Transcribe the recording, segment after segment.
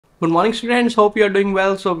Good morning students, hope you are doing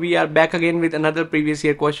well. So we are back again with another previous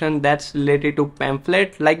year question that's related to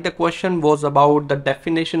pamphlet. Like the question was about the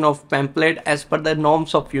definition of pamphlet as per the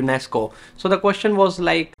norms of UNESCO. So the question was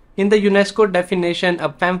like, in the UNESCO definition, a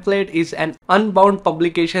pamphlet is an unbound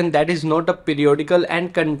publication that is not a periodical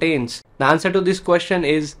and contains. The answer to this question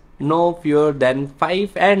is no fewer than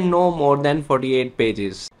 5 and no more than 48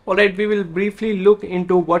 pages. Alright, we will briefly look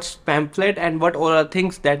into what's pamphlet and what all are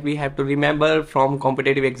things that we have to remember from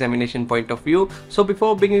competitive examination point of view. So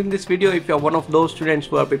before beginning this video, if you are one of those students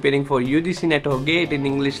who are preparing for UGC-NET or GATE in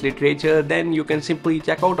English literature, then you can simply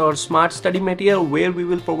check out our smart study material where we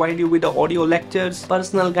will provide you with the audio lectures,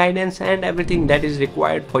 personal guidance and everything that is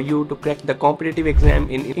required for you to crack the competitive exam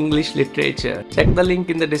in English literature. Check the link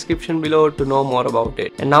in the description below to know more about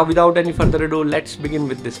it. And now without any further ado, let's begin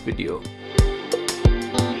with this video.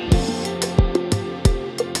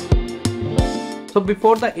 So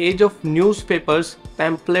before the age of newspapers,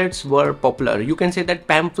 pamphlets were popular. You can say that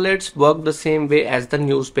pamphlets work the same way as the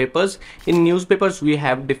newspapers. In newspapers we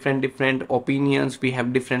have different opinions, we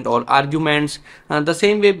have different arguments. The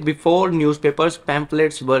same way before newspapers,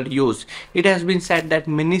 pamphlets were used. It has been said that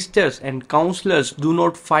ministers and councillors do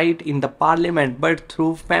not fight in the parliament but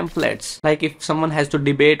through pamphlets. Like if someone has to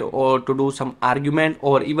debate or to do some argument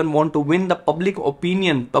or even want to win the public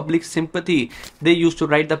opinion, public sympathy, they used to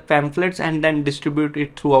write the pamphlets and then distribute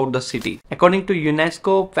it throughout the city. According to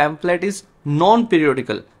UNESCO, pamphlet is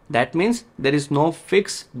non-periodical. That means there is no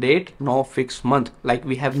fixed date, no fixed month. Like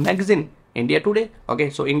we have magazine India Today. Okay,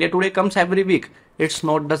 so India Today comes every week. It's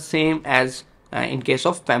not the same as in case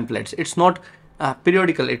of pamphlets. It's not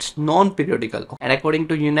periodical, it's non-periodical. And according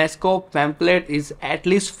to UNESCO, pamphlet is at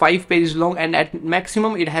least 5 pages long and at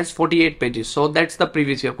maximum it has 48 pages. So that's the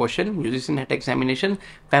previous year question, UGC-NET examination.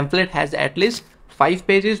 Pamphlet has at least 5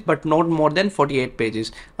 pages but not more than 48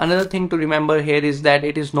 pages. Another thing to remember here is that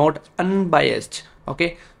it is not unbiased.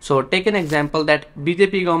 Okay, so take an example that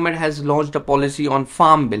BJP government has launched a policy on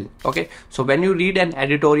farm bill. Okay, so when you read an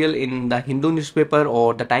editorial in the Hindu newspaper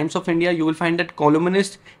or the Times of India, you will find that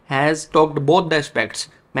columnist has talked both the aspects,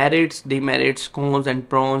 merits, demerits, cons and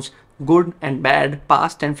pros, good and bad,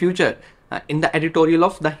 past and future, in the editorial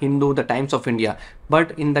of the Hindu, the Times of India.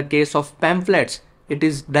 But in the case of pamphlets, it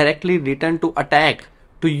is directly written to attack,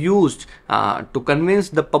 to use, to convince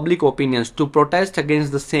the public opinions, to protest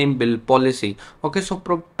against the same bill policy. Okay, so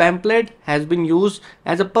pamphlet has been used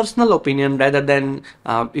as a personal opinion rather than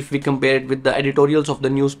if we compare it with the editorials of the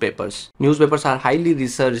newspapers. Newspapers are highly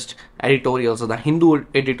researched editorials, so the Hindu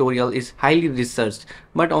editorial is highly researched.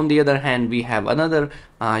 But on the other hand, we have another,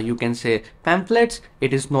 you can say pamphlets,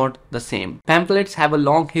 it is not the same. Pamphlets have a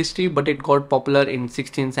long history, but it got popular in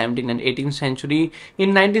 16th, 17th and 18th century.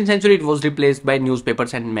 In 19th century, it was replaced by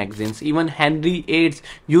newspapers and magazines. Even Henry VIII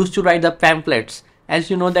used to write the pamphlets. As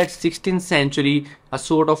you know that 16th century, a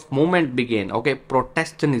sort of movement began, okay,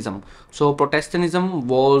 Protestantism. So Protestantism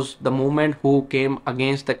was the movement who came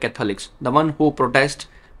against the Catholics. The one who protest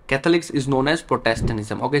Catholics is known as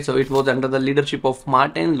Protestantism. Okay, so it was under the leadership of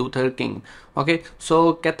Martin Luther King. Okay,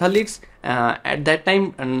 so Catholics at that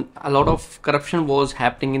time, a lot of corruption was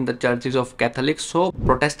happening in the churches of Catholics. So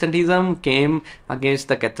Protestantism came against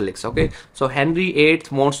the Catholics. Okay, so Henry VIII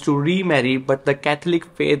wants to remarry, but the Catholic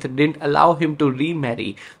faith didn't allow him to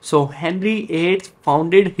remarry. So Henry VIII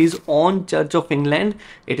founded his own Church of England.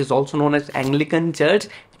 It is also known as Anglican Church.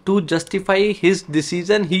 To justify his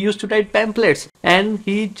decision, he used to write pamphlets and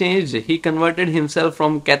he converted himself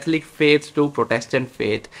from Catholic faith to Protestant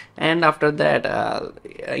faith. And after that,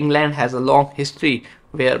 England has a long history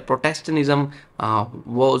where Protestantism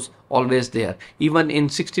was always there. Even in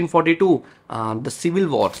 1642, the Civil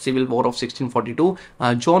War of 1642,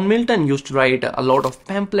 John Milton used to write a lot of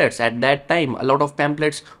pamphlets. At that time, a lot of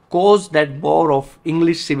pamphlets caused that war of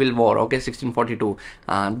English Civil War. Okay, 1642.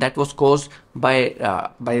 That was caused by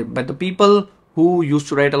the people who used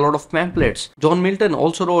to write a lot of pamphlets. John Milton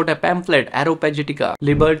also wrote a pamphlet, Areopagitica,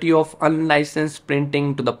 Liberty of Unlicensed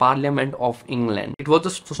Printing, to the Parliament of England. It was a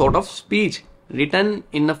sort of speech written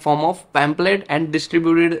in the form of pamphlet and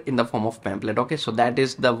distributed in the form of pamphlet. Okay, so that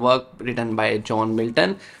is the work written by John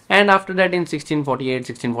Milton. And after that, in 1648,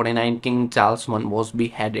 1649, King Charles I was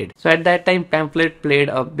beheaded. So at that time, pamphlet played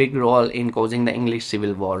a big role in causing the English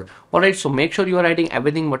Civil War. Alright, so make sure you are writing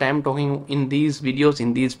everything what I am talking in these videos,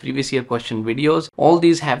 in these previous year question videos. All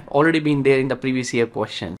these have already been there in the previous year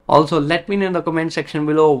question. Also, let me know in the comment section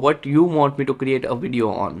below what you want me to create a video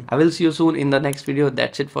on. I will see you soon in the next video.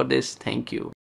 That's it for this. Thank you.